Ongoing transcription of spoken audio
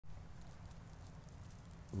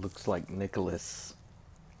Looks like Nicholas,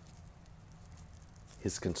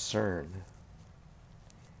 his concern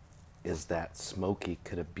is that Smokey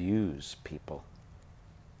could abuse people.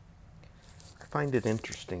 I find it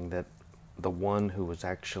interesting that the one who was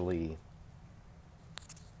actually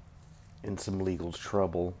in some legal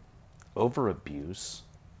trouble over abuse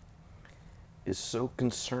is so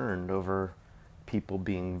concerned over people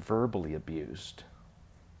being verbally abused.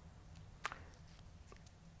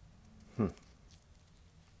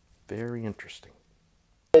 Very interesting.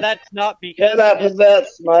 That's not because Shut up about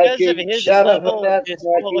Smokey. of his Shut up level about of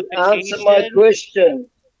Smokey. Answer my disqualification. question.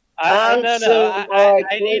 I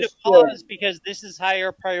need to pause because this is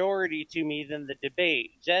higher priority to me than the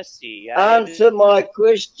debate. Jesse. Answer my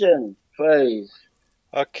question, please.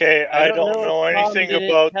 Okay, I don't know anything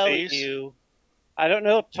about these. I don't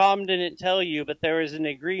know if Tom didn't tell you, but there was an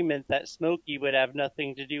agreement that Smokey would have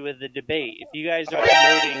nothing to do with the debate. If you guys are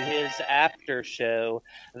promoting his after show,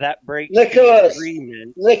 that breaks the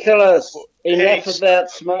agreement. Nicholas, enough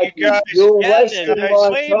about Smokey. You're wasting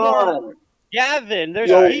my time. Gavin,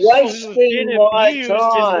 there's people who've been abused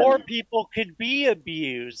and more people could be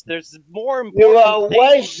abused. There's more important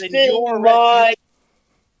things than your reputation.